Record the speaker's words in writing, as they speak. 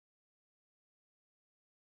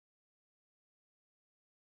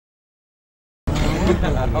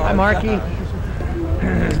Hi, Marky.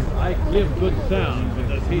 I give good sound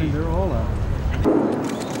because they're all out.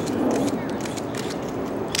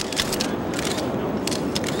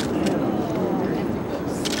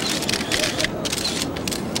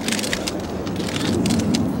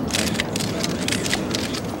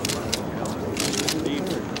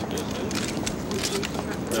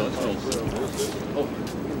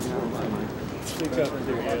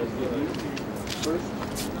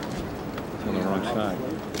 On the wrong side.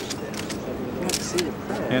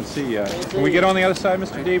 Can't see. Can we get on the other side,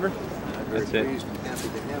 Mr. Deaver? That's it. Happy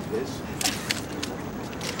to have this.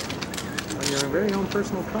 On your very own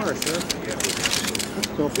personal car, sir.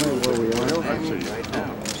 Still playing where we are. Right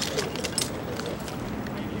now.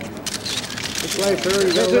 This way, sir.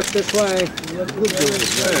 You gotta look this way.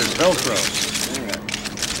 Velcro.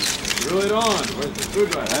 Screw it on. Where's the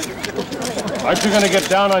screwdriver? Aren't you going to get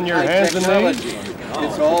down on your hands and knees?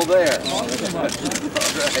 It's all there.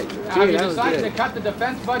 Have you decided to cut the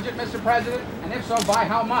defense budget, Mr. President? And if so, by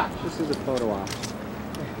how much? This is a photo op.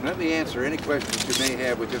 Let me answer any questions you may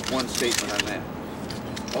have with just one statement on that.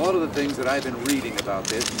 All of the things that I've been reading about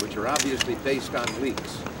this, which are obviously based on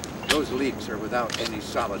leaks, those leaks are without any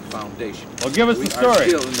solid foundation. Well, give us the story. We are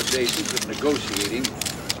still in the basis of negotiating,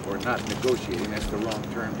 or not negotiating, that's the wrong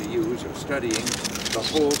term to use, of studying the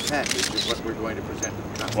whole package of what we're going to present to the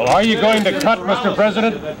Congress. Well, are you going to cut, Mr.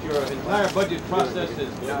 President? That your entire budget process is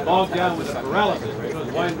bogged down with a paralysis because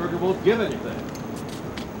Weinberger won't give anything.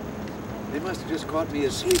 They must have just caught me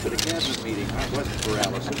asleep at a cabinet meeting. I wasn't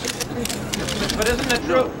paralysis. But isn't it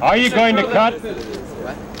true? Are you going to cut?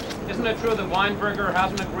 What? Isn't it true that Weinberger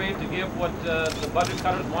hasn't agreed to give what the budget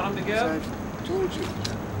cutters want him to give? As I've told you,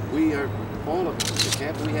 we are, all of us, the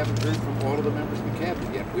cabinet, we haven't heard from all of the members of the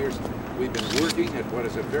cabinet yet. We've been working at what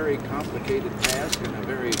is a very complicated task and a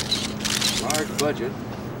very large budget,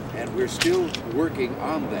 and we're still working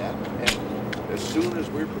on that. And as soon as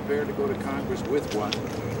we're prepared to go to Congress with one,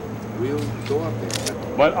 we'll go up there.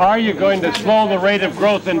 But are you going to slow the rate of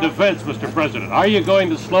growth in defense, Mr. President? Are you going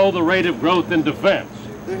to slow the rate of growth in defense?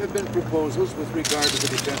 There have been proposals with regard to the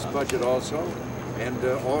defense budget also, and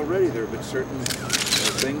already there have been certain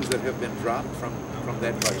things that have been dropped from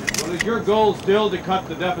that budget. Well, is your goal still to cut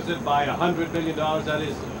the deficit by $100 million, that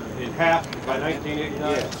is, in half by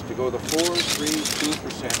 1989? Yes, to go the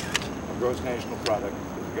 4.32% of gross national product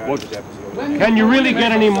with regard to the deficit. Can you really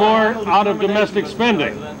get any more out of domestic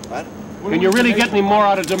spending? What? Can you really get any more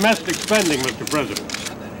out of domestic spending, Mr. President?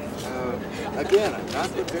 Again, I'm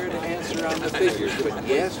not prepared to answer on the figures, but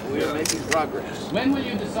yes, we are making progress. When will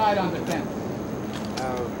you decide on defense?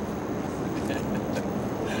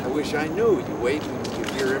 I wish I knew. You wait and you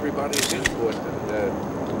hear everybody's input.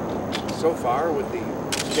 And so far, with the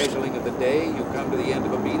scheduling of the day, you come to the end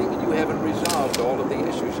of a meeting and you haven't resolved all of the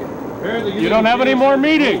issues yet. You don't have any more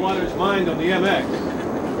meetings. Water's mind on the MX.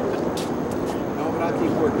 No, but I'll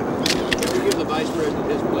keep working on it. Can you give the Vice President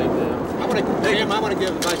his plate now? I want to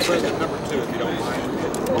give the Vice President number 2, if you don't mind.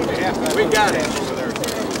 We got it over there.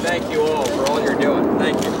 Thank you all for all you're doing.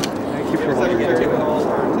 Thank you.